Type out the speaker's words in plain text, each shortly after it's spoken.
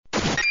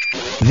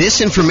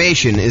This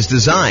information is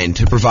designed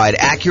to provide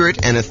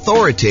accurate and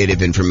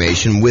authoritative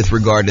information with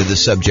regard to the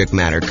subject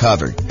matter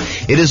covered.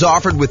 It is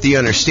offered with the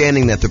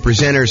understanding that the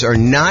presenters are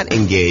not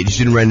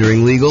engaged in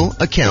rendering legal,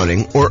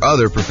 accounting, or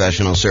other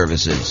professional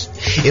services.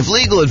 If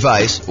legal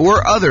advice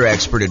or other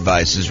expert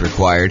advice is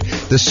required,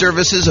 the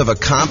services of a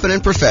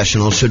competent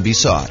professional should be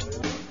sought.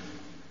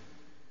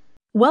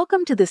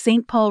 Welcome to the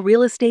St. Paul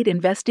Real Estate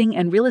Investing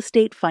and Real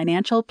Estate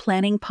Financial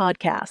Planning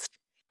Podcast.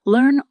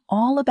 Learn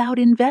all about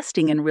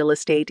investing in real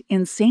estate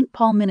in St.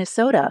 Paul,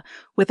 Minnesota,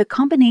 with a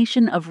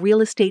combination of real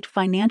estate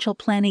financial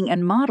planning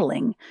and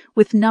modeling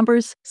with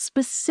numbers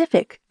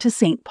specific to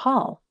St.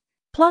 Paul,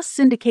 plus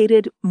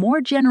syndicated,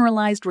 more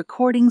generalized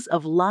recordings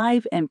of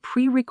live and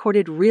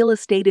pre-recorded real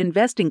estate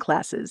investing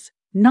classes,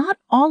 not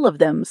all of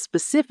them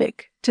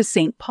specific to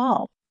St.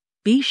 Paul.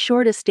 Be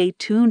sure to stay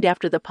tuned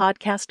after the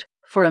podcast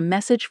for a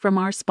message from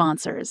our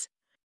sponsors.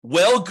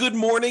 Well, good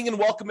morning and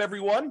welcome,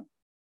 everyone.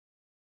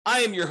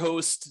 I am your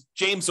host,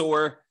 James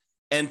Orr,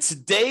 and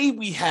today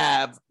we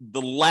have the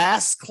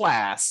last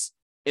class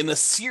in the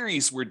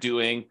series we're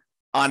doing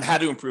on how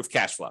to improve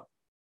cash flow.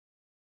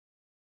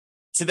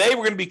 Today, we're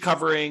going to be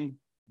covering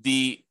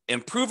the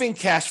improving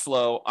cash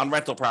flow on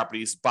rental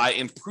properties by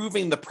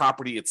improving the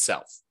property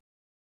itself.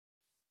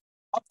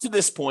 Up to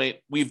this point,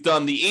 we've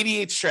done the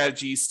 88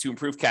 strategies to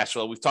improve cash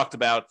flow. We've talked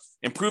about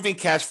improving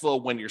cash flow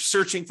when you're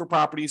searching for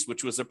properties,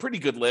 which was a pretty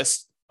good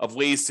list of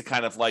ways to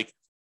kind of like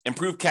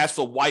improve cash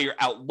flow while you're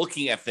out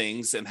looking at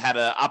things and how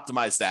to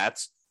optimize that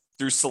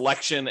through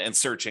selection and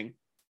searching.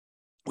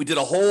 We did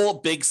a whole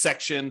big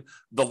section,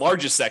 the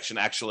largest section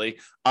actually,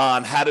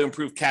 on how to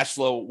improve cash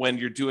flow when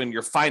you're doing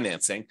your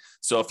financing.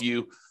 So if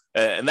you,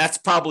 and that's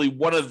probably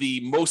one of the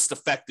most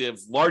effective,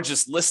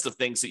 largest list of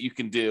things that you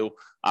can do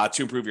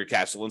to improve your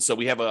cash flow. And so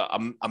we have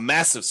a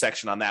massive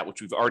section on that,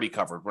 which we've already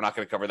covered. We're not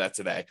going to cover that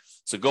today.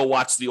 So go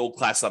watch the old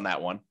class on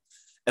that one.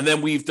 And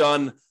then we've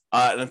done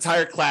an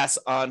entire class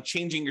on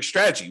changing your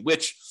strategy,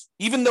 which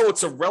even though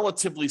it's a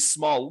relatively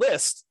small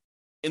list,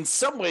 in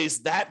some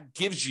ways that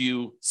gives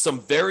you some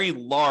very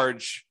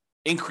large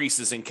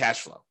increases in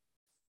cash flow.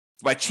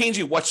 By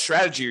changing what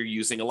strategy you're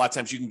using, a lot of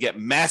times you can get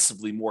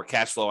massively more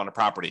cash flow on a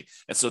property.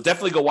 And so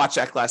definitely go watch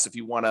that class if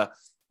you want to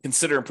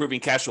consider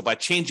improving cash flow by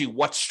changing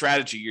what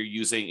strategy you're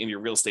using in your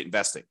real estate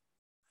investing.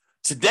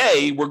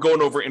 Today, we're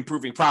going over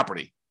improving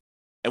property.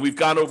 And we've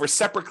gone over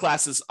separate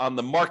classes on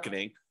the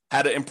marketing,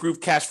 how to improve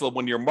cash flow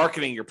when you're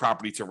marketing your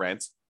property to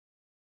rent.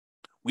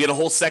 We had a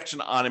whole section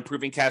on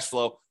improving cash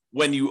flow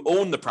when you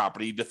own the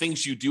property, the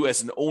things you do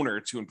as an owner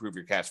to improve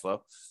your cash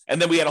flow.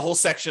 And then we had a whole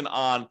section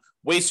on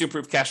ways to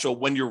improve cash flow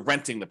when you're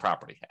renting the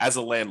property as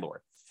a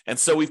landlord. And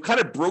so we've kind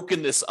of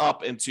broken this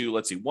up into,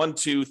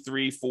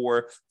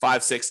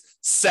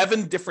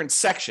 7 different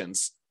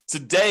sections.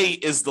 Today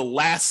is the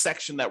last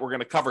section that we're going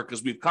to cover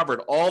because we've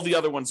covered all the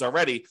other ones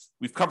already.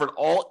 We've covered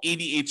all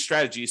 88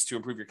 strategies to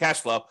improve your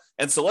cash flow.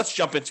 And so let's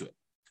jump into it.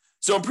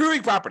 So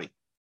improving property.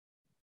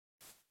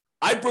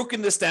 I've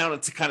broken this down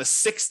into kind of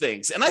 6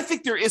 things. And I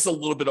think there is a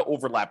little bit of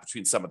overlap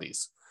between some of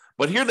these.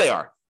 But here they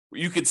are.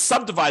 You could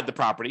subdivide the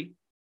property.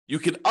 You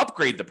could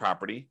upgrade the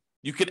property.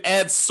 You could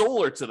add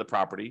solar to the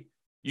property.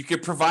 You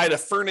could provide a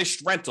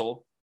furnished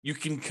rental. You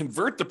can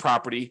convert the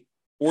property,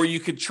 or you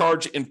could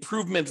charge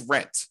improvement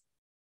rent.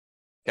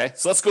 Okay,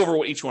 so let's go over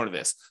what each one of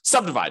this.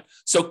 Subdivide.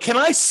 So can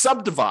I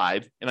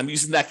subdivide, and I'm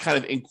using that kind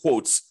of in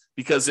quotes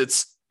because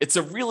it's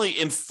a really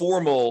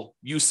informal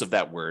use of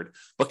that word,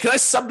 but can I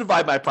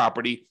subdivide my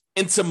property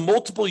into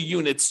multiple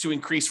units to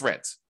increase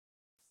rent?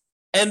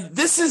 And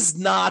this is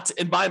not,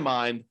 in my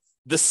mind,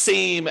 the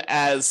same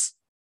as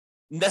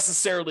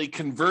necessarily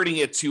converting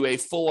it to a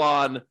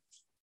full-on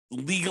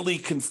legally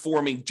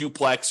conforming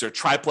duplex or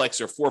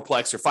triplex or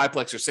fourplex or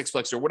fiveplex or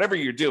sixplex or whatever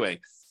you're doing.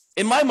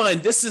 In my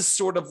mind, this is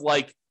sort of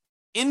like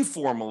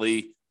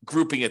informally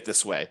grouping it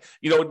this way.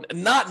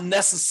 Not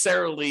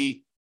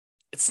necessarily,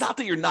 it's not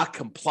that you're not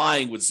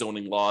complying with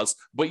zoning laws,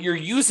 but you're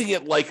using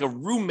it like a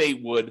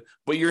roommate would,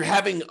 but you're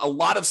having a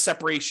lot of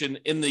separation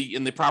in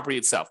the property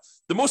itself.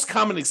 The most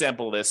common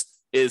example of this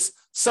is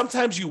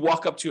sometimes you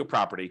walk up to a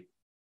property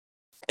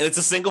and it's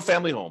a single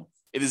family home.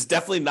 It is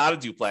definitely not a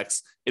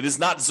duplex. It is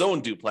not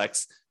zoned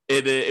duplex.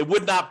 It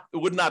would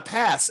not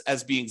pass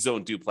as being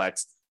zoned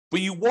duplex,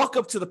 but you walk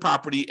up to the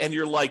property and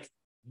you're like,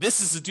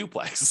 this is a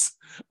duplex.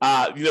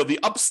 The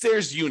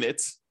upstairs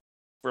unit,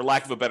 for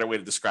lack of a better way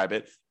to describe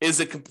it, is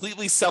a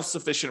completely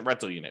self-sufficient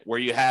rental unit where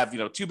you have,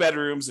 2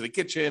 bedrooms and a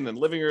kitchen and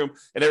living room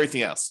and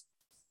everything else.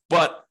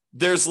 But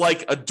there's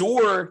like a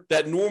door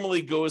that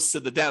normally goes to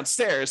the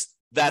downstairs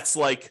that's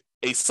like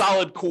a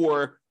solid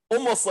core,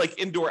 almost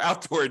like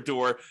indoor-outdoor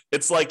door.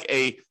 It's like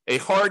a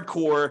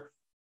hardcore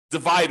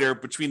divider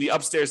between the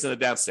upstairs and the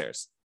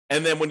downstairs.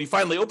 And then when you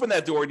finally open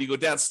that door and you go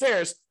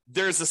downstairs,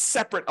 there's a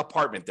separate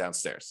apartment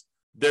downstairs.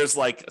 There's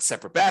like a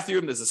separate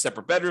bathroom, there's a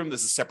separate bedroom,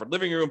 there's a separate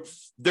living room.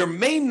 There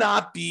may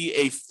not be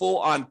a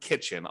full-on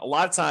kitchen. A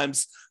lot of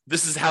times,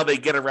 this is how they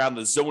get around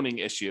the zoning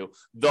issue.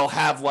 They'll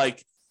have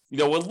like, it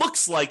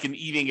looks like an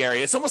eating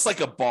area. It's almost like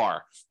a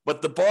bar,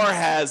 but the bar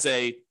has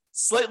a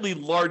slightly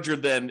larger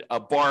than a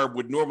bar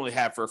would normally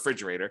have for a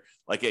refrigerator,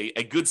 like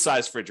a good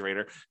sized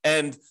refrigerator.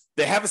 And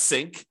they have a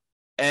sink,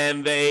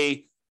 and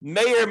they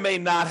may or may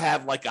not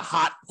have like a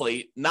hot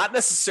plate, not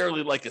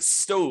necessarily like a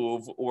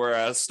stove or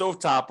a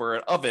stovetop or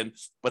an oven,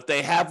 but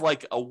they have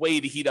like a way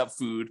to heat up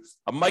food,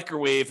 a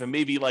microwave, and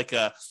maybe like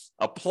a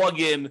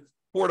plug-in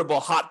portable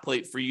hot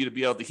plate for you to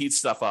be able to heat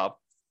stuff up.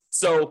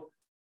 So,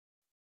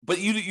 but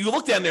you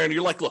look down there and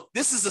you're like, look,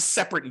 this is a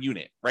separate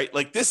unit, right?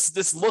 Like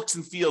this looks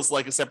and feels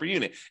like a separate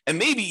unit. And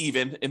maybe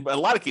even in a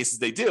lot of cases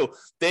they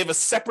have a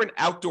separate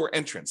outdoor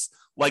entrance.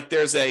 Like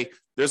there's a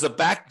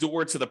back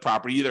door to the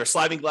property, either a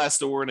sliding glass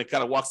door and it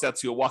kind of walks out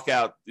to a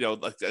walkout,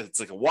 like it's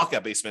like a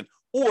walkout basement,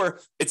 or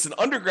it's an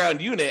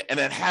underground unit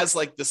and it has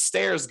like the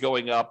stairs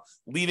going up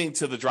leading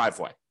to the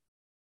driveway.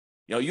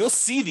 You'll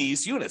see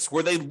these units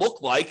where they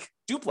look like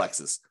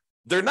duplexes.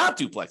 They're not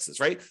duplexes,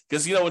 right?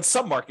 Because, in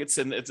some markets,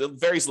 and it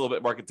varies a little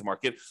bit market to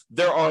market,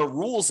 there are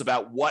rules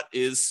about what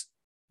is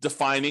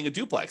defining a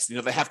duplex.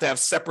 They have to have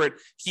separate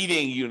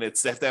heating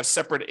units. They have to have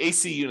separate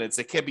AC units.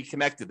 They can't be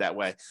connected that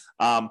way.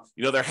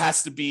 There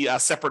has to be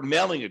separate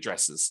mailing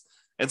addresses.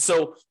 And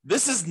so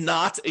this is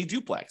not a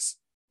duplex,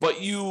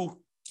 but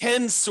you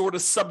can sort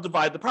of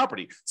subdivide the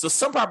property. So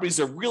some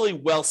properties are really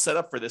well set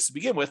up for this to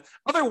begin with.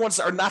 Other ones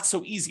are not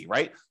so easy,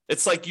 right?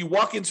 It's like you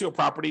walk into a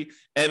property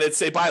and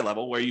it's a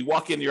bi-level where you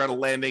walk in, you're on a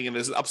landing and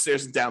there's an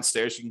upstairs and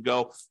downstairs. You can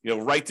go,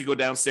 right to go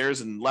downstairs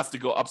and left to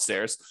go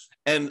upstairs.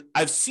 And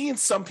I've seen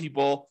some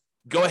people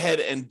go ahead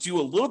and do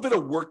a little bit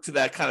of work to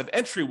that kind of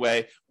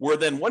entryway where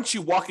then once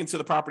you walk into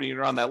the property and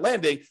you're on that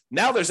landing,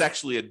 now there's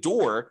actually a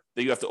door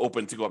that you have to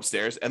open to go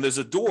upstairs. And there's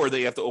a door that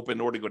you have to open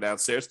in order to go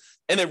downstairs.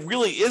 And it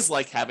really is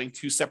like having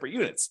two separate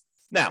units.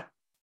 Now,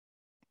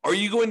 are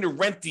you going to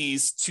rent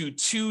these to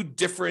two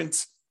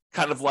different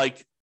kind of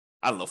like,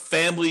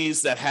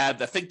 families that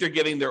think they're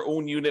getting their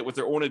own unit with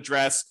their own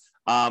address?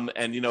 And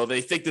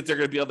they think that they're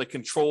going to be able to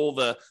control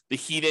the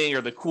heating or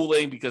the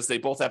cooling because they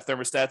both have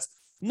thermostats.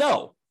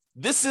 No.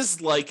 This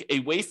is like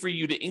a way for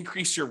you to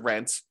increase your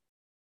rent,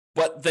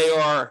 but they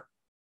are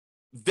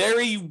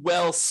very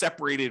well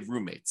separated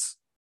roommates.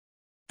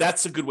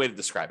 That's a good way to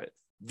describe it.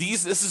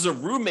 This is a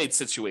roommate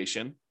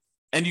situation,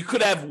 and you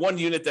could have one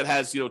unit that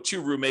has,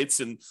 two roommates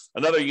and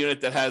another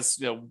unit that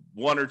has,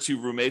 one or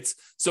two roommates.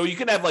 So you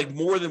can have like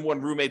more than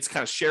one roommates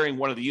kind of sharing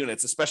one of the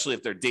units, especially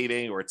if they're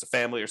dating or it's a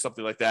family or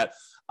something like that.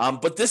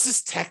 But this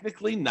is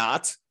technically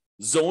not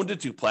zoned to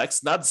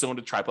duplex, not zoned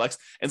to triplex.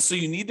 And so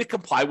you need to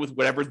comply with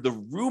whatever the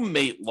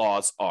roommate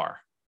laws are.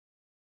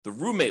 The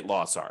roommate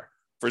laws are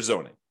for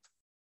zoning.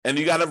 And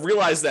you got to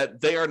realize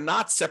that they are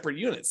not separate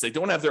units. They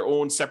don't have their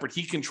own separate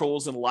heat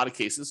controls in a lot of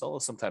cases, although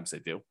sometimes they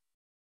do.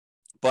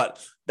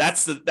 But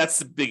that's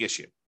the big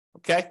issue.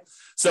 Okay.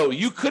 So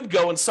you could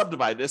go and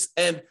subdivide this.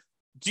 And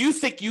do you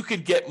think you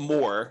could get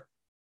more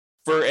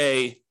for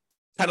a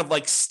kind of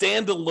like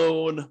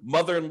standalone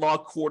mother-in-law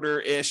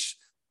quarter-ish,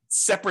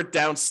 separate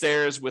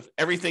downstairs with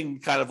everything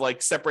kind of like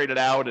separated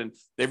out, and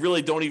they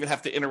really don't even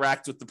have to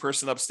interact with the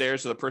person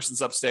upstairs or the person's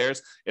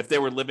upstairs if they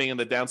were living in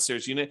the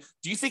downstairs unit?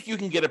 Do you think you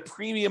can get a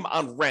premium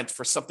on rent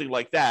for something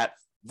like that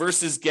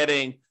versus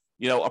getting,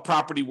 a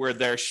property where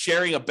they're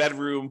sharing a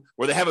bedroom,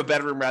 where they have a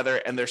bedroom rather,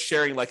 and they're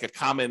sharing like a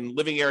common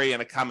living area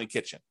and a common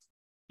kitchen?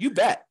 You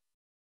bet.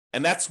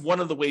 And that's one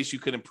of the ways you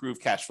could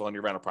improve cash flow on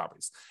your rental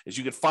properties, is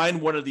you could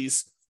find one of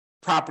these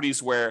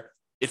properties where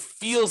it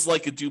feels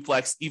like a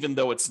duplex, even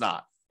though it's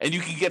not. And you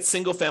can get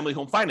single family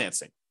home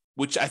financing,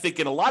 which I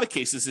think in a lot of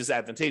cases is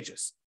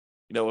advantageous.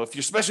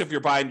 Especially if you're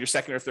buying your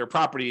second or third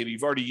property and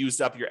you've already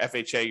used up your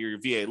FHA or your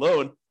VA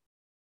loan,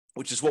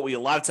 which is what we a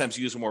lot of times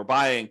use when we're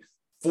buying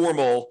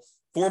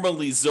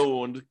formally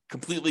zoned,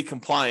 completely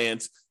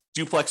compliant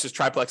duplexes,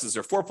 triplexes,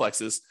 or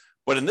fourplexes.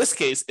 But in this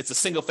case, it's a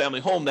single family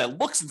home that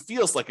looks and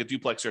feels like a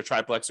duplex or a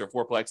triplex or a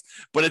fourplex,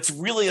 but it's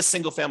really a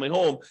single family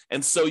home.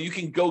 And so you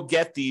can go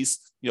get these,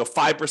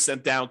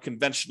 5% down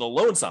conventional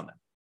loans on them.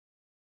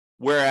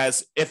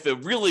 Whereas if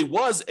it really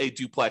was a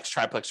duplex,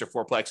 triplex, or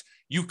fourplex,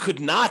 you could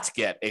not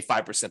get a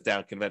 5%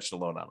 down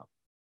conventional loan on them.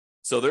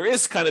 So there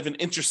is kind of an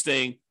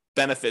interesting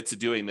benefit to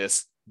doing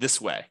this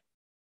way.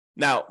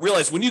 Now,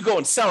 realize when you go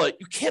and sell it,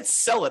 you can't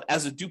sell it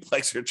as a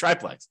duplex or a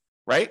triplex,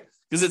 right?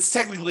 Because it's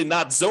technically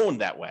not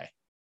zoned that way.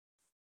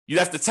 You'd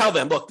have to tell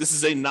them, look, this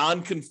is a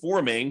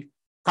non-conforming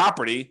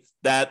property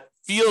that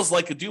feels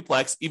like a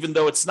duplex, even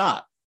though it's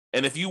not.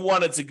 And if you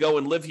wanted to go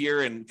and live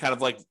here and kind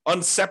of like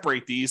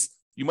unseparate these,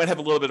 you might have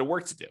a little bit of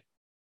work to do.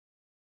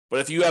 But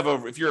if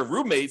you're a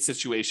roommate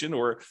situation,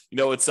 or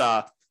it's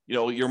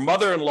your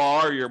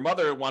mother-in-law or your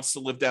mother wants to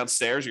live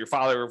downstairs, or your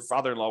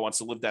father-in-law wants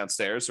to live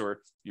downstairs,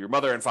 or your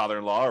mother and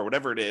father-in-law, or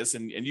whatever it is,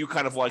 and you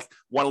kind of like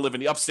want to live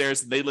in the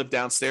upstairs and they live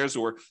downstairs,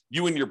 or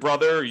you and your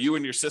brother, or you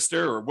and your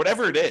sister, or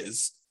whatever it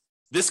is,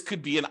 this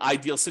could be an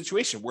ideal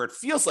situation where it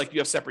feels like you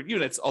have separate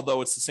units,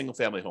 although it's a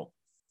single-family home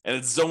and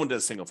it's zoned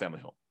as a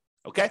single-family home.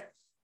 Okay,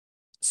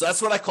 so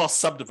that's what I call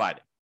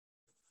subdividing.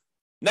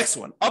 Next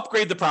one,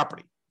 upgrade the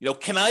property.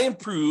 Can I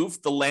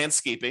improve the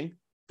landscaping,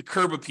 the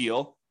curb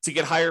appeal to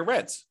get higher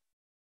rents?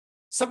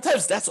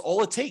 Sometimes that's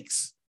all it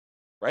takes.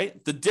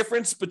 right? The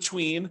difference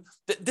between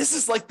this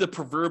is like the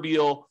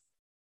proverbial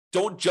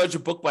don't judge a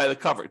book by the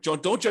cover.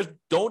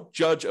 Don't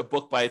judge a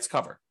book by its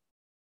cover.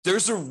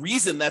 There's a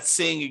reason that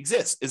saying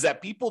exists, is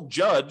that people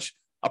judge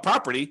a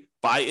property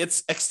by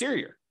its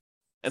exterior.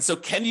 And so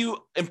can you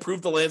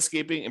improve the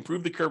landscaping,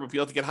 improve the curb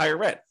appeal to get higher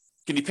rent?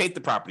 Can you paint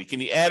the property?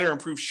 Can you add or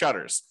improve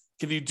shutters?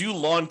 Can you do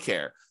lawn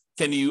care?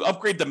 Can you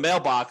upgrade the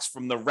mailbox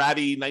from the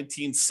ratty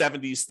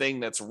 1970s thing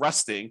that's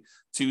rusting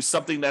to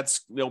something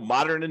that's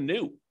modern and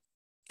new?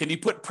 Can you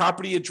put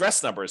property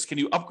address numbers? Can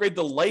you upgrade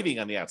the lighting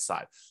on the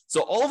outside?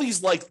 So all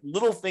these like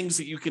little things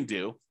that you can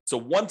do. It's a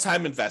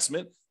one-time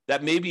investment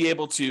that may be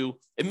able to,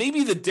 it may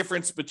be the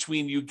difference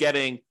between you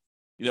getting,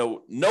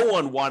 no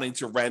one wanting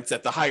to rent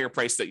at the higher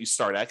price that you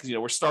start at. Because,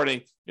 we're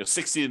starting,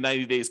 60 to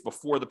 90 days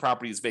before the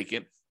property is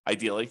vacant,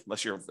 ideally,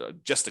 unless you're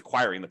just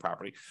acquiring the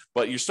property.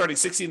 But you're starting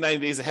 60 to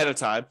 90 days ahead of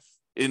time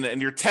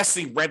and you're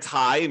testing rent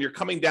high and you're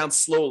coming down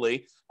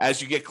slowly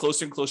as you get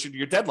closer and closer to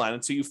your deadline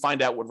until you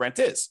find out what rent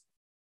is.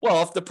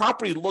 Well, if the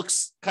property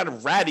looks kind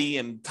of ratty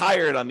and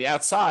tired on the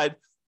outside,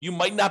 you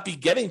might not be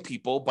getting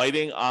people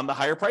biting on the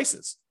higher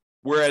prices.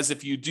 Whereas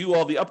if you do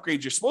all the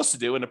upgrades you're supposed to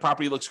do and the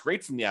property looks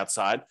great from the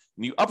outside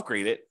and you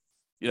upgrade it,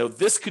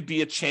 this could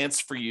be a chance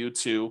for you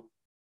to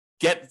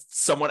get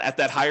someone at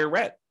that higher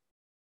rent.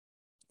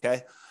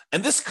 Okay.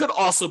 And this could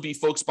also be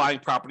folks buying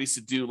properties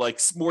to do like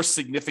more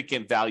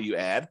significant value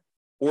add,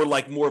 or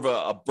like more of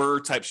a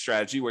BRRRR type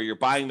strategy where you're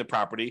buying the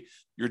property,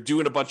 you're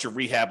doing a bunch of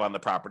rehab on the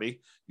property,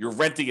 you're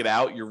renting it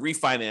out, you're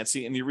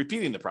refinancing, and you're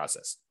repeating the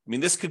process. I mean,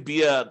 this could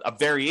be a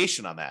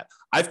variation on that.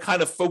 I've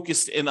kind of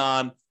focused in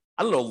on,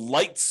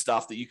 light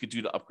stuff that you could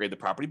do to upgrade the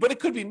property, but it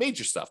could be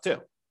major stuff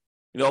too.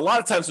 A lot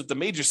of times with the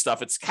major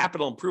stuff, it's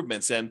capital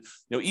improvements. And,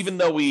 even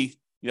though we,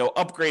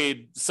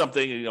 upgrade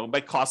something, it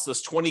might cost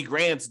us 20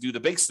 grand to do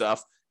the big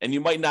stuff, and you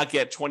might not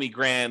get 20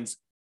 grand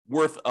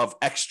worth of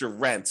extra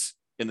rent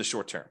in the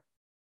short term.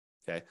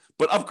 Okay.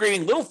 But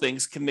upgrading little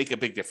things can make a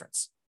big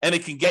difference, and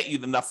it can get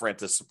you enough rent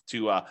to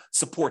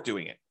support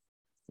doing it.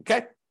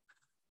 Okay.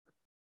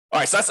 All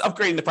right. So that's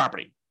upgrading the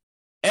property.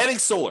 Adding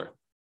solar.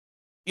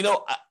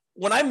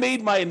 When I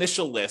made my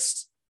initial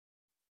list,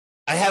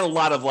 I had a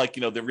lot of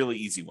the really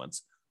easy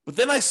ones. But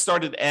then I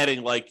started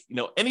adding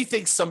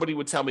anything somebody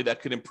would tell me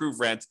that could improve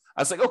rent.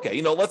 I was like,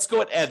 okay, let's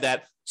go and add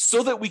that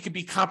so that we could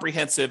be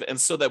comprehensive and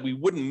so that we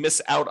wouldn't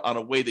miss out on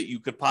a way that you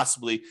could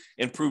possibly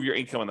improve your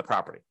income on the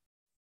property.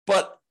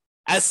 But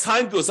as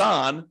time goes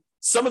on,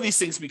 some of these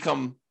things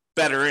become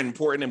better and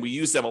important and we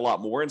use them a lot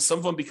more. And some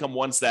of them become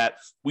ones that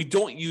we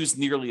don't use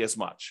nearly as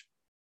much.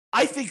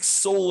 I think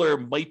solar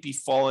might be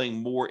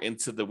falling more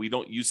into we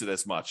don't use it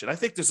as much. And I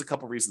think there's a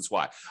couple of reasons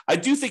why. I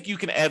do think you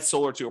can add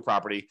solar to a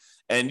property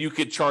and you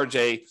could charge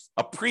a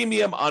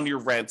premium on your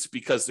rent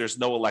because there's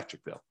no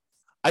electric bill.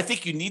 I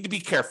think you need to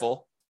be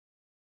careful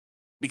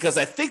because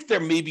I think there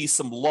may be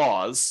some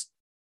laws,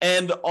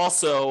 and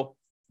also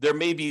there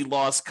may be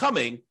laws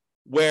coming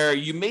where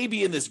you may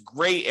be in this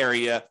gray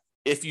area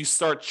if you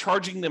start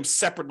charging them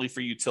separately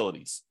for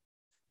utilities.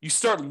 You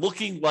start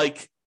looking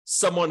like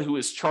someone who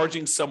is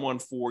charging someone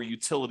for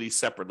utilities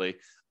separately.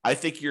 I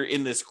think you're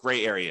in this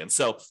gray area. And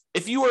so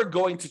if you are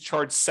going to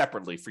charge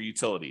separately for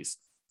utilities,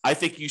 I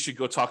think you should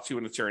go talk to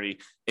an attorney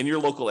in your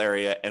local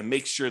area and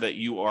make sure that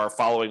you are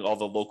following all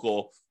the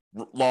local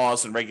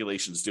laws and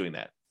regulations doing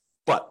that.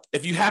 But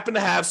if you happen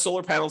to have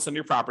solar panels on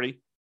your property,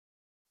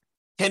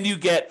 can you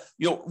get,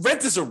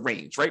 rent is a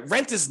range, right?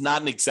 Rent is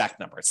not an exact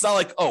number. It's not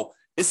like, oh,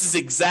 this is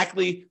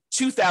exactly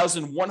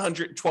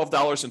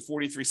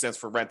 $2,112.43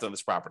 for rent on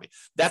this property.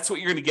 That's what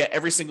you're going to get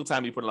every single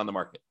time you put it on the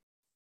market.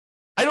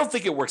 I don't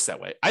think it works that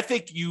way. I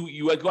think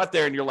you go out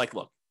there and you're like,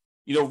 look,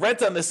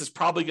 rent on this is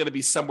probably going to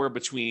be somewhere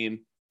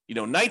between,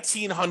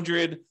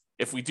 $1,900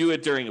 if we do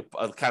it during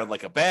a kind of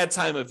like a bad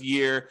time of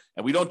year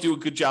and we don't do a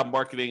good job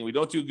marketing, we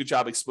don't do a good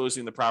job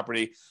exposing the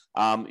property,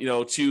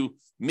 to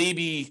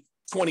maybe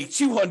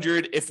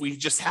 $2,200 if we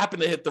just happen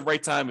to hit the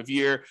right time of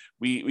year.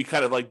 We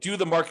kind of do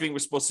the marketing we're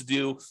supposed to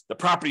do. The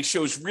property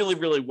shows really,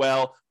 really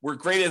well. We're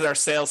great at our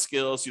sales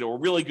skills. We're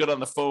really good on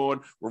the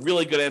phone. We're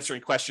really good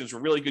answering questions. We're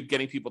really good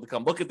getting people to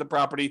come look at the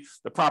property.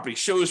 The property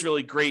shows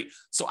really great.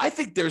 So I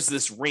think there's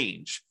this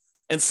range.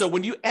 And so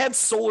when you add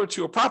solar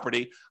to a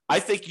property, I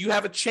think you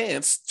have a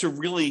chance to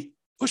really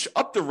push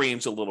up the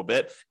range a little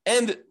bit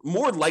and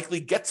more likely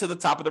get to the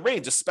top of the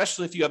range,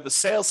 especially if you have the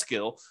sales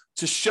skill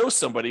to show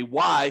somebody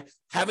why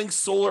having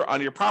solar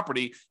on your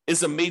property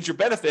is a major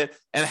benefit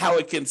and how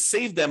it can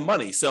save them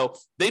money. So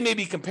they may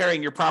be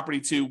comparing your property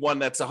to one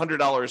that's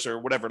 $100 or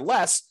whatever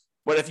less,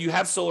 but if you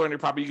have solar on your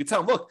property, you can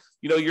tell them, look,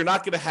 you're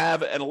not going to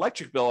have an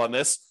electric bill on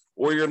this,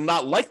 or you're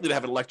not likely to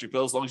have an electric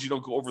bill as long as you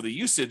don't go over the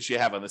usage you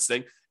have on this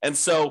thing. And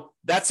so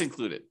that's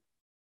included.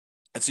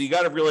 And so you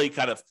got to really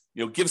kind of,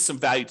 give some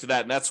value to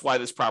that. And that's why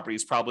this property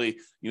is probably,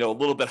 a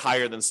little bit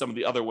higher than some of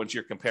the other ones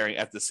you're comparing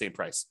at the same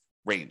price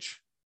range.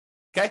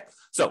 Okay.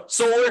 So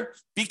solar,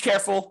 be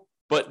careful,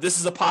 but this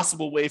is a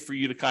possible way for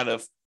you to kind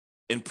of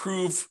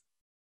improve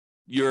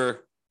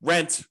your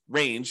rent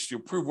range to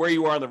prove where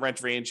you are in the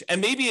rent range.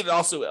 And maybe it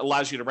also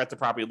allows you to rent the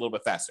property a little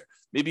bit faster.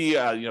 Maybe,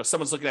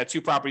 someone's looking at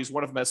two properties,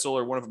 one of them has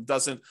solar, one of them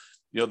doesn't.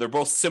 They're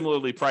both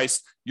similarly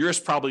priced. Yours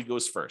probably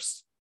goes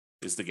first,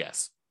 is the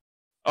guess.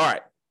 All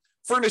right,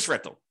 furnished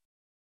rental.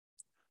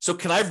 So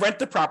can I rent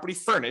the property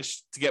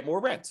furnished to get more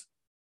rent?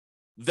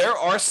 There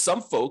are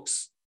some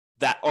folks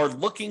that are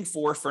looking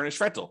for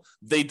furnished rental.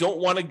 They don't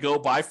want to go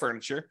buy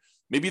furniture.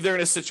 Maybe they're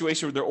in a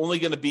situation where they're only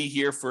going to be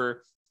here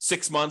for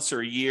 6 months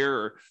or a year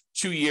or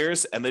 2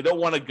 years, and they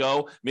don't want to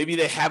go. Maybe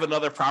they have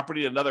another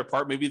property in another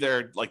part. Maybe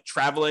they're like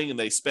traveling and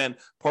they spend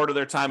part of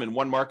their time in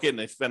one market and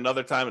they spend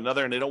another time in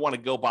another, and they don't want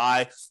to go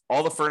buy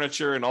all the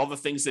furniture and all the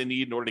things they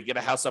need in order to get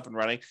a house up and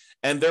running.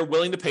 And they're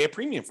willing to pay a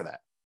premium for that.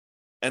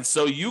 And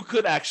so you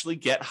could actually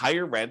get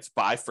higher rent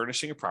by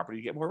furnishing a property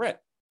to get more rent.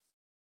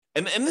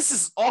 And this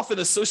is often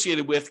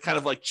associated with kind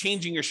of like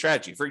changing your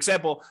strategy. For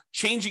example,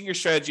 changing your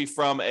strategy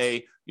from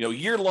a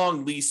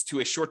year-long lease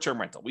to a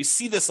short-term rental. We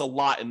see this a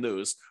lot in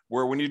those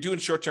where when you're doing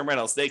short-term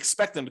rentals, they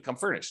expect them to come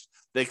furnished.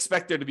 They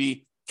expect there to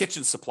be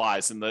kitchen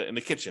supplies in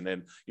the kitchen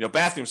and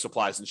bathroom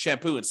supplies and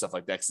shampoo and stuff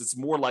like that. Because it's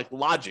more like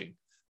lodging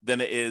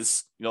than it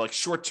is like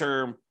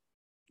short-term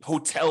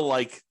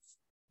hotel-like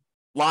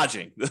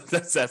lodging.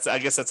 That's I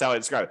guess that's how I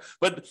describe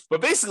it. But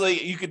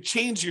basically, you could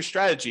change your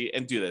strategy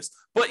and do this,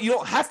 but you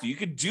don't have to. You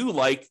could do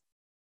like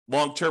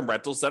long-term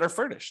rentals that are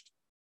furnished.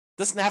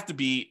 It doesn't have to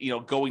be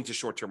going to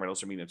short-term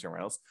rentals or medium-term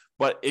rentals,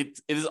 but it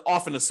is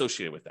often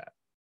associated with that.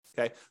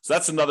 Okay, so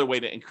that's another way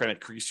to kind of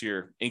increase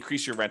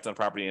your rent on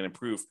property and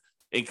improve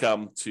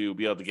income to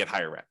be able to get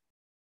higher rent.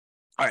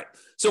 All right.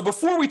 So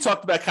before we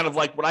talked about kind of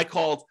like what I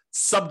called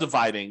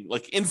subdividing,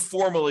 like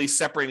informally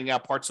separating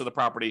out parts of the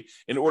property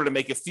in order to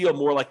make it feel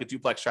more like a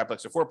duplex,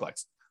 triplex, or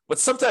fourplex. But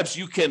sometimes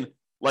you can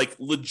like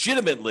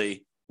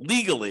legitimately,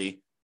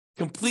 legally,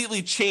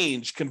 completely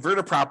convert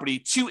a property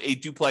to a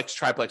duplex,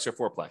 triplex, or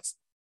fourplex.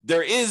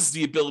 There is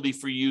the ability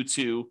for you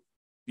to,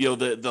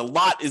 the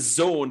lot is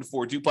zoned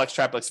for duplex,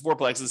 triplex,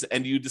 fourplexes,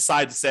 and you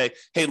decide to say,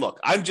 hey, look,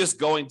 I'm just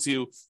going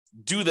to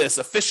do this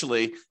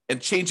officially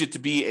and change it to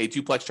be a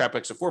duplex,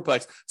 triplex, or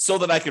fourplex so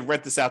that I can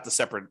rent this out to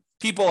separate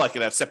people. I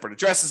can have separate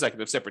addresses. I can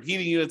have separate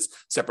heating units,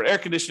 separate air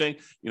conditioning.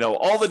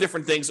 All the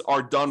different things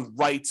are done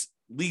right,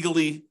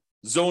 legally,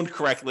 zoned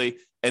correctly,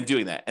 and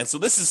doing that. And so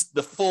this is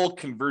the full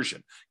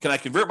conversion. Can I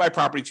convert my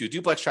property to a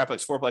duplex,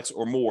 triplex, fourplex,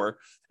 or more?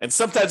 And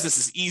sometimes this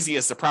is easy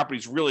as the property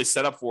is really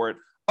set up for it.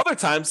 Other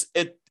times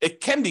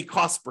it can be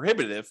cost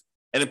prohibitive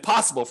and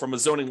impossible from a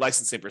zoning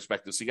licensing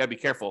perspective. So you got to be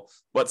careful,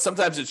 but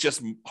sometimes it's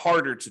just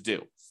harder to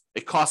do.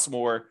 It costs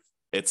more,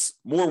 it's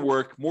more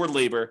work, more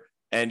labor,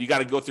 and you got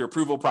to go through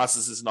approval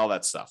processes and all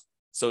that stuff.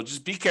 So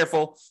just be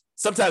careful.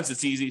 Sometimes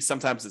it's easy,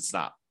 sometimes it's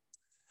not.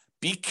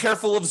 Be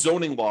careful of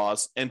zoning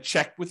laws and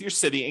check with your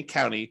city and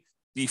county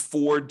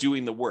before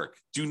doing the work.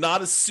 Do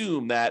not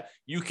assume that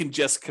you can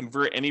just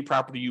convert any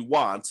property you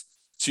want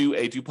to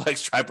a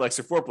duplex, triplex,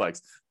 or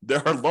fourplex.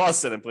 There are laws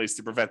set in place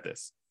to prevent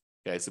this.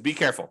 Okay, so be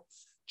careful.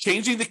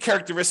 Changing the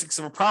characteristics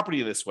of a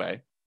property this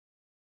way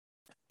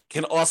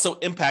can also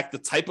impact the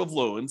type of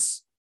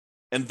loans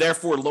and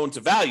therefore loan to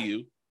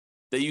value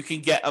that you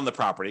can get on the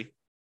property.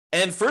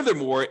 And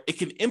furthermore, it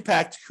can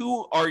impact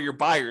who are your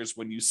buyers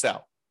when you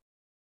sell.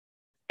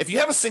 If you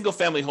have a single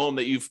family home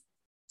that you've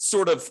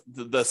sort of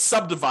the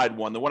subdivide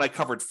one, the one I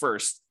covered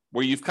first,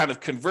 where you've kind of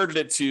converted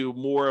it to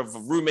more of a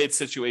roommate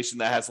situation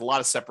that has a lot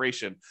of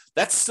separation,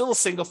 that's still a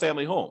single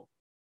family home.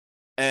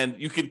 And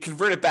you can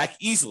convert it back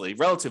easily,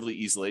 relatively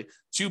easily,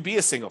 to be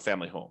a single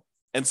family home.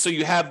 And so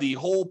you have the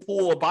whole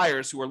pool of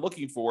buyers who are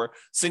looking for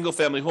single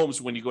family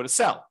homes when you go to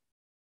sell.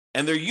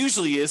 And there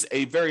usually is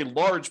a very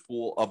large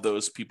pool of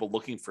those people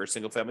looking for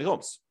single family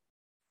homes.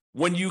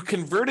 When you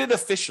convert it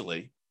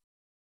officially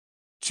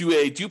to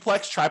a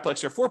duplex,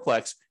 triplex, or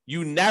fourplex,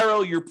 you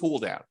narrow your pool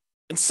down.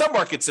 In some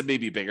markets, it may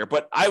be bigger,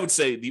 but I would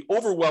say the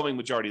overwhelming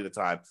majority of the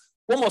time,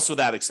 almost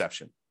without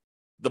exception,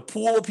 the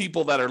pool of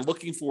people that are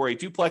looking for a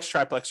duplex,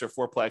 triplex, or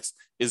fourplex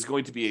is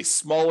going to be a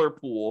smaller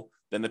pool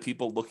than the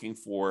people looking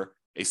for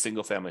a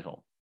single family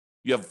home.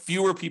 You have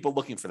fewer people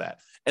looking for that.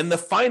 And the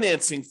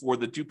financing for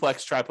the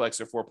duplex,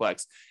 triplex, or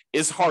fourplex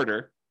is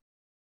harder,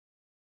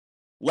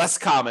 less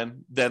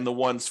common than the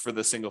ones for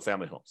the single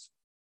family homes.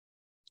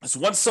 So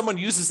once someone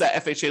uses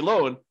that FHA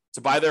loan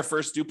to buy their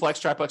first duplex,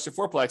 triplex, or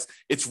fourplex,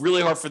 it's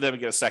really hard for them to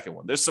get a second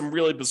one. There's some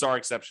really bizarre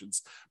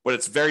exceptions, but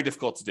it's very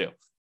difficult to do.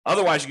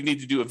 Otherwise, you need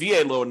to do a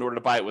VA loan in order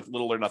to buy it with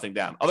little or nothing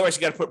down. Otherwise,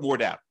 you got to put more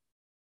down.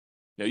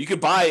 You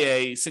could buy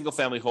a single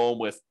family home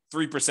with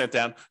 3%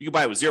 down. You could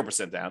buy it with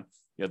 0% down.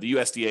 The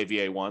USDA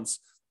VA ones.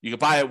 You could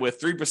buy it with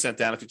 3%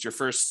 down if it's your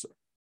first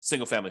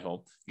single family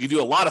home. You can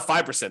do a lot of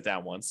 5%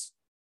 down ones.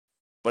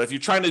 But if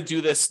you're trying to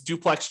do this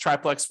duplex,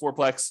 triplex,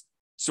 fourplex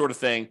sort of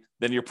thing,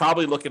 then you're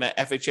probably looking at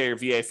FHA or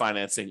VA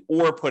financing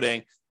or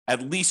putting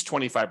at least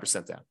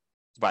 25% down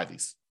to buy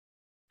these.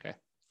 Okay.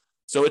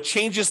 So it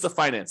changes the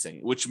financing,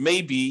 which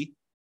may be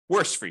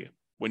worse for you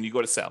when you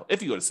go to sell,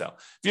 if you go to sell.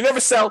 If you never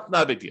sell,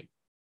 not a big deal.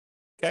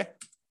 Okay.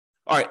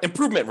 All right.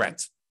 Improvement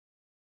rent.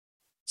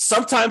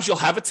 Sometimes you'll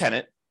have a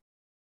tenant.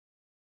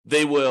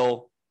 They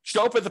will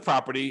show up at the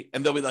property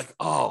and they'll be like,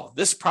 oh,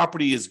 this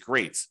property is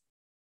great.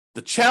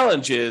 The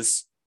challenge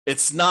is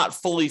it's not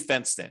fully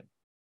fenced in.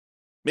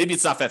 Maybe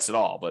it's not fenced at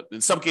all, but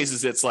in some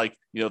cases it's like,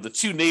 the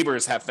two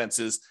neighbors have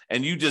fences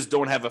and you just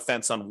don't have a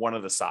fence on one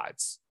of the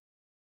sides.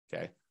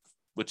 Okay.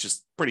 Which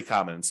is pretty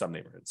common in some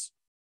neighborhoods.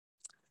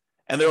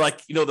 And they're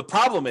like, the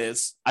problem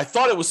is I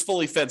thought it was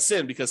fully fenced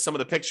in because some of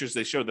the pictures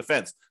they showed the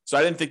fence. So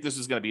I didn't think this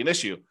was going to be an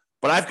issue,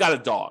 but I've got a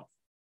dog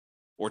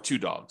or two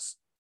dogs.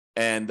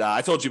 And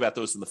I told you about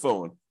those in the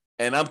phone.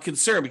 And I'm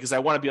concerned because I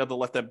want to be able to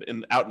let them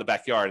out in the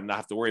backyard and not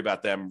have to worry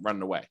about them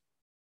running away.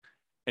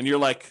 And you're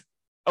like,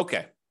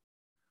 okay.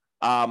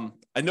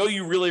 I know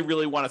you really,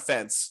 really want a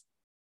fence.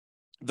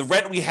 The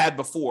rent we had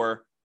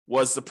before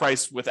was the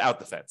price without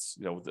the fence,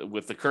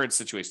 with the current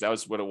situation. That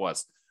was what it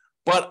was.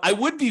 But I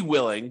would be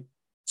willing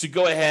to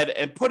go ahead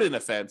and put in a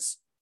fence,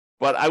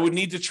 but I would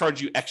need to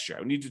charge you extra. I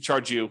would need to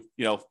charge you,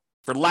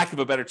 for lack of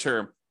a better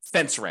term,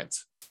 fence rent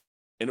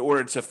in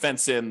order to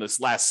fence in this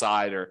last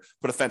side or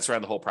put a fence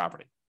around the whole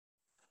property.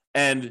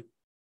 And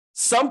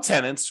some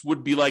tenants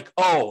would be like,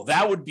 oh,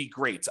 that would be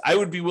great. I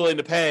would be willing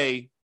to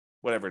pay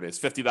whatever it is,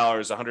 $50,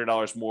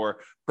 $100 more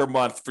per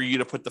month for you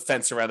to put the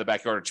fence around the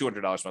backyard, or $200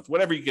 a month,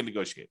 whatever you can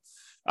negotiate,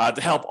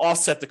 to help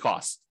offset the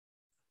cost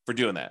for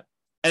doing that.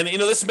 And,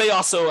 this may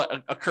also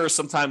occur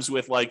sometimes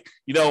with like,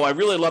 I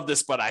really love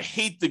this, but I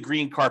hate the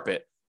green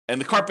carpet. And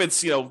the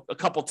carpet's, a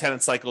couple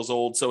tenant cycles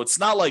old. So it's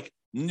not like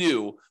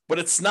new, but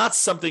it's not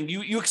something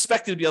you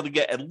expect to be able to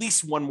get at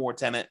least one more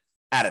tenant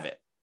out of it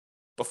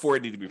before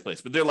it needs to be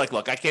replaced. But they're like,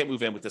 look, I can't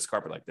move in with this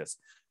carpet like this.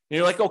 And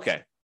you're like,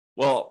 okay,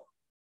 well,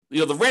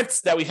 the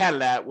rent that we had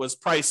it at was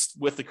priced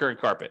with the current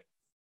carpet.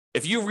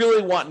 If you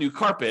really want new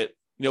carpet,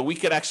 we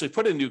could actually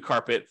put in new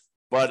carpet,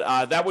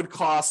 but that would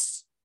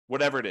cost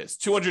whatever it is,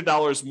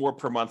 $200 more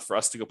per month for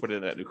us to go put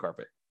in that new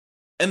carpet.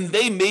 And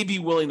they may be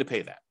willing to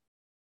pay that.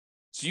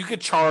 So you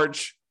could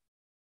charge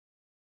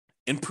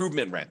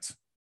improvement rent,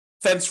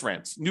 fence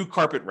rent, new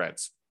carpet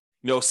rent,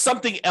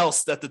 something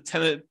else that the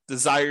tenant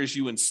desires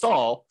you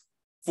install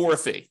for a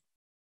fee.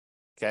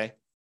 Okay.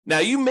 Now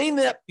you may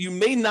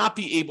not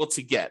be able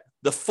to get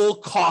the full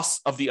cost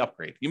of the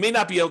upgrade. You may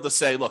not be able to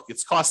say, look,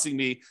 it's costing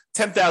me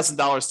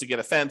 $10,000 to get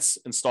a fence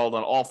installed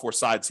on all four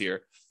sides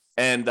here.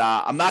 And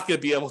I'm not going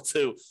to be able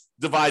to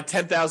divide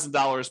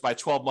 $10,000 by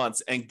 12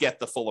 months and get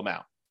the full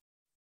amount.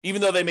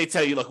 Even though they may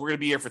tell you, look, we're going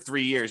to be here for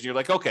 3 years. And you're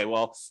like, okay,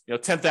 well,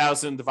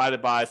 10,000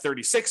 divided by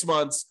 36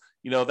 months,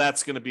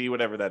 that's going to be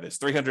whatever that is,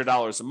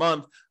 $300 a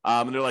month.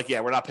 And they're like, yeah,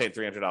 we're not paying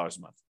 $300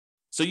 a month.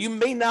 So you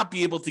may not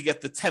be able to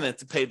get the tenant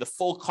to pay the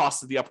full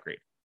cost of the upgrade.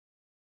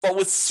 But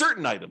with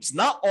certain items,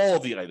 not all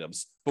of the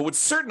items, but with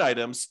certain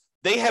items,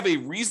 they have a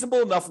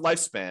reasonable enough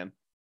lifespan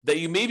that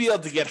you may be able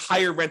to get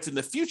higher rent in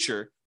the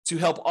future to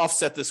help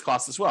offset this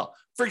cost as well.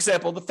 For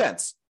example, the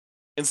fence.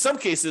 In some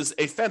cases,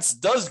 a fence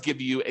does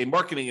give you a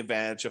marketing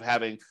advantage of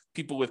having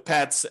people with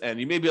pets, and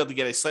you may be able to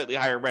get a slightly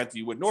higher rent than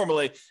you would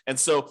normally. And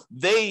so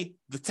the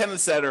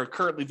tenants that are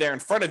currently there in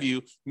front of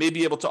you may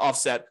be able to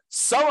offset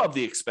some of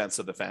the expense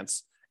of the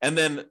fence. And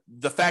then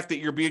the fact that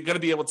you're going to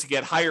be able to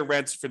get higher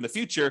rents for the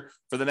future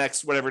for the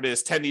next, whatever it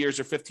is, 10 years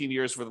or 15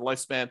 years for the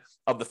lifespan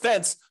of the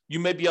fence, you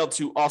may be able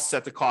to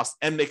offset the cost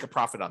and make a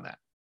profit on that.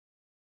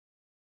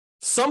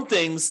 Some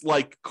things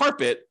like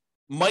carpet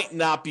might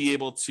not be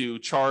able to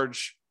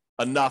charge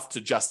enough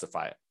to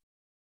justify it.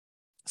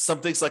 Some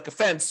things like a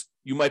fence,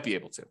 you might be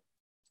able to.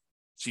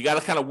 So you got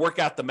to kind of work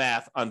out the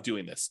math on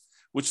doing this,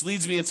 which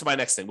leads me into my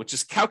next thing, which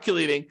is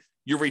calculating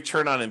your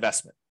return on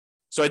investment.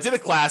 So I did a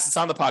class, it's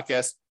on the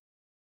podcast.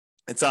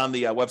 It's on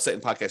the website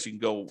and podcast. You can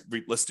go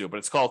listen to it, but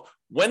it's called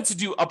When to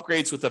Do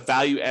Upgrades with a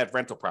Value Add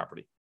Rental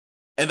Property.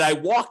 And I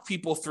walk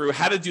people through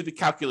how to do the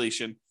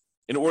calculation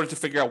in order to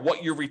figure out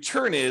what your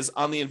return is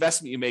on the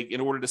investment you make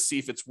in order to see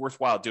if it's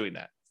worthwhile doing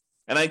that.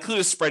 And I include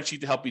a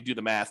spreadsheet to help you do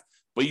the math,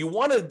 but you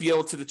want to be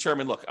able to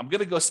determine, look, I'm going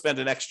to go spend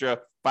an extra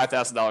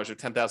 $5,000 or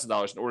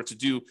 $10,000 in order to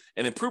do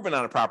an improvement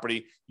on a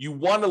property. You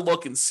want to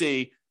look and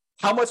see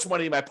how much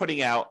money am I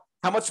putting out?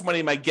 How much money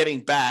am I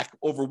getting back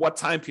over what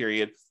time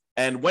period?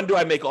 And when do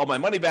I make all my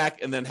money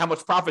back? And then how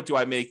much profit do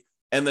I make?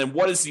 And then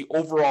what is the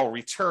overall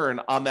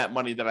return on that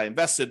money that I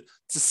invested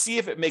to see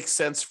if it makes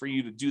sense for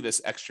you to do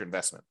this extra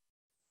investment?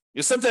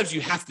 Sometimes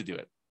you have to do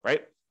it,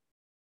 right?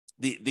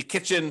 The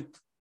kitchen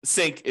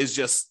sink is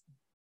just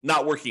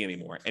not working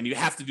anymore and you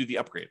have to do the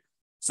upgrade.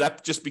 So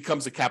that just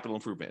becomes a capital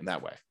improvement in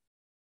that way.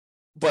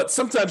 But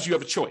sometimes you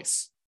have a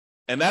choice.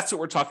 And that's what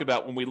we're talking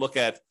about when we look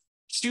at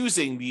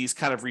choosing these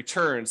kind of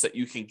returns that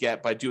you can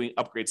get by doing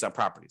upgrades on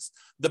properties.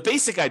 The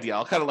basic idea,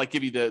 I'll kind of like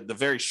give you the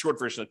very short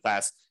version of the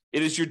class.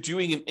 It is you're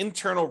doing an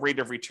internal rate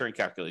of return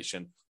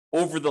calculation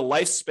over the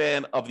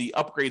lifespan of the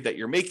upgrade that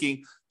you're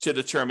making to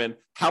determine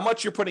how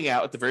much you're putting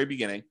out at the very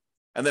beginning,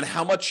 and then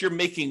how much you're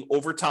making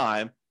over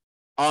time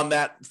on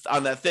that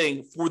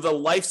thing for the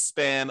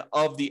lifespan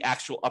of the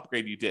actual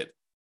upgrade you did.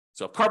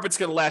 So if carpet's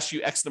going to last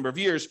you X number of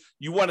years,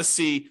 you want to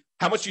see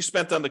how much you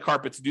spent on the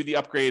carpet to do the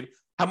upgrade,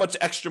 how much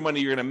extra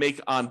money you're going to make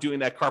on doing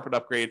that carpet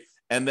upgrade.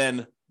 And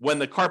then when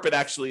the carpet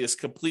actually is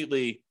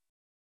completely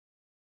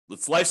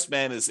its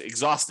lifespan is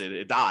exhausted,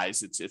 it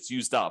dies, it's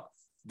used up,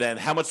 then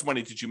how much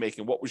money did you make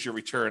and what was your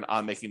return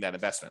on making that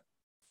investment?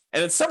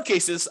 And in some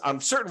cases, on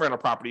certain rental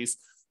properties,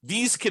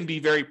 these can be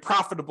very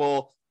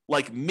profitable,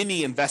 like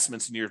mini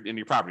investments in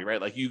your property, right?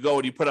 Like you go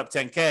and you put up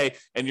 10K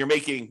and you're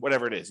making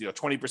whatever it is,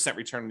 20%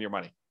 return on your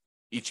money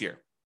each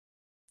year.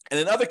 And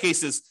in other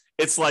cases,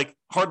 it's like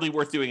hardly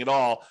worth doing at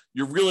all.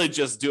 You're really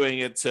just doing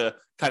it to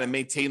kind of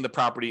maintain the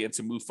property and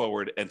to move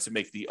forward and to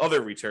make the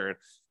other return.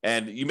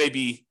 And you may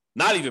be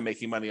not even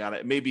making money on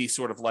it. It may be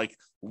sort of like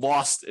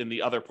lost in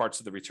the other parts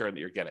of the return that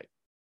you're getting.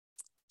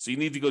 So you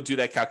need to go do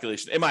that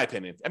calculation, in my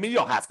opinion. I mean, you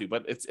don't have to,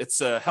 but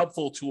it's a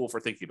helpful tool for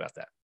thinking about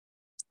that.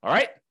 All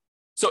right.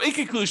 So in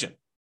conclusion,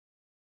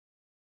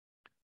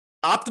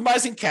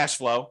 optimizing cash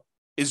flow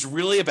is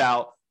really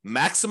about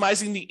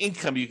maximizing the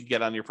income you can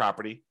get on your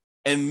property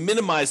and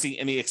minimizing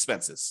any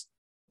expenses.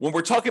 When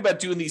we're talking about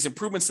doing these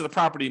improvements to the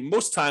property,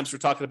 most times we're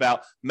talking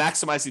about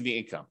maximizing the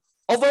income.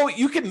 Although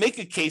you can make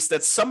a case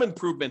that some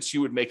improvements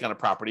you would make on a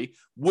property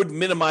would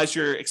minimize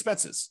your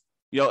expenses.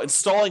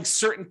 Installing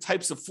certain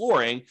types of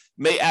flooring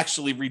may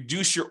actually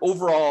reduce your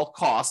overall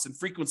cost and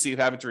frequency of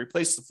having to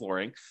replace the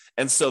flooring.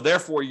 And so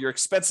therefore your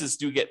expenses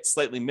do get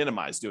slightly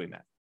minimized doing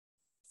that.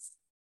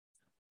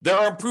 There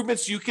are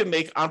improvements you can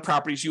make on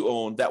properties you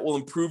own that will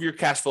improve your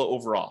cash flow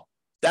overall.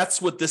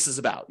 That's what this is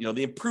about.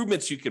 The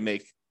improvements you can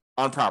make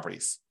on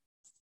properties.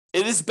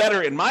 It is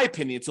better, in my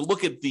opinion, to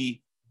look at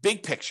the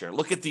big picture,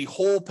 look at the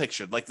whole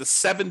picture, like the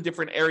 7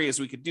 different areas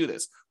we could do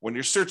this. When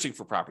you're searching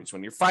for properties,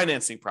 when you're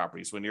financing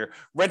properties, when you're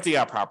renting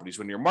out properties,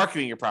 when you're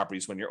marketing your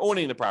properties, when you're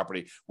owning the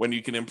property, when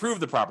you can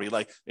improve the property,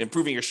 like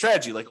improving your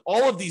strategy, like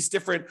all of these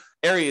different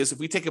areas. If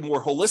we take a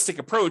more holistic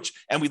approach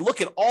and we look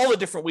at all the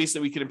different ways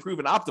that we can improve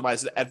and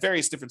optimize it at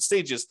various different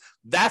stages,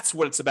 that's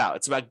what it's about.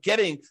 It's about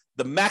getting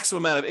the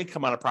maximum amount of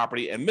income on a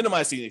property and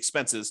minimizing the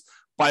expenses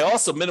by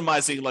also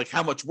minimizing like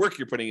how much work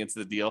you're putting into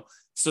the deal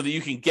so that you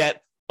can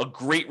get a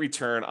great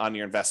return on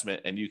your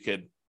investment and you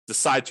could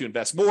decide to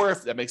invest more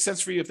if that makes sense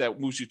for you, if that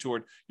moves you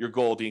toward your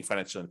goal of being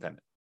financially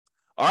independent.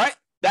 All right,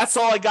 that's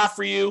all I got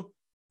for you.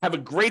 Have a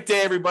great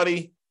day,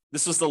 everybody.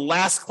 This was the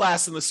last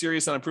class in the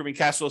series on improving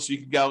cash flow, so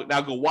you can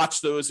go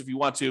watch those if you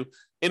want to,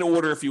 in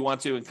order if you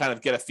want to, and kind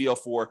of get a feel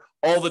for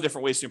all the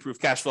different ways to improve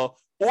cash flow.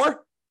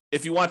 Or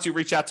if you want to,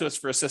 reach out to us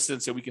for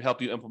assistance and we can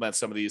help you implement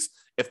some of these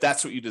if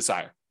that's what you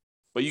desire.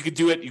 But you could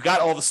do it. You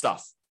got all the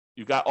stuff.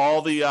 You've got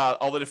all the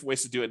different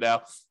ways to do it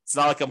now. It's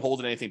not like I'm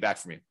holding anything back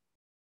from you.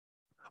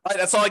 All right,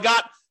 that's all I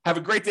got. Have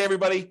a great day,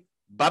 everybody.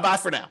 Bye-bye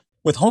for now.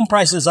 With home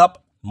prices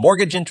up,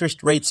 mortgage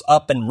interest rates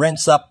up, and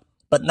rents up,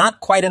 but not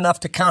quite enough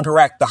to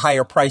counteract the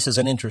higher prices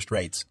and interest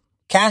rates,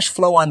 cash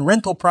flow on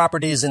rental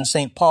properties in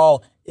St.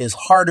 Paul is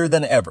harder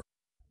than ever.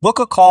 Book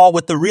a call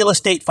with the Real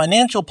Estate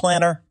Financial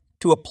Planner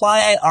to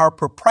apply our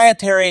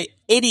proprietary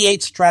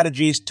 88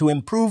 strategies to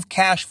improve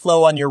cash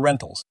flow on your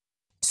rentals.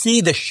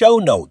 See the show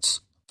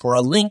notes for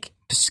a link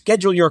to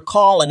schedule your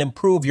call and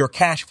improve your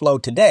cash flow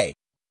today.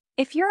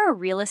 If you're a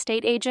real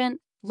estate agent,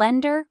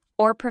 lender,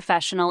 or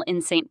professional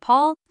in St.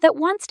 Paul that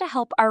wants to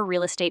help our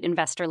real estate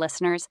investor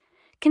listeners,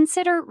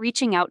 consider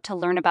reaching out to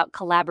learn about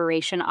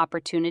collaboration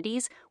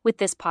opportunities with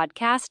this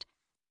podcast.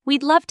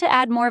 We'd love to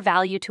add more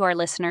value to our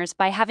listeners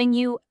by having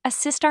you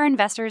assist our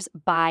investors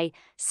buy,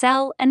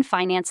 sell, and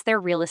finance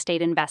their real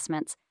estate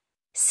investments.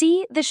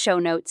 See the show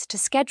notes to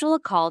schedule a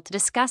call to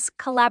discuss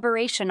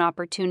collaboration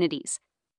opportunities.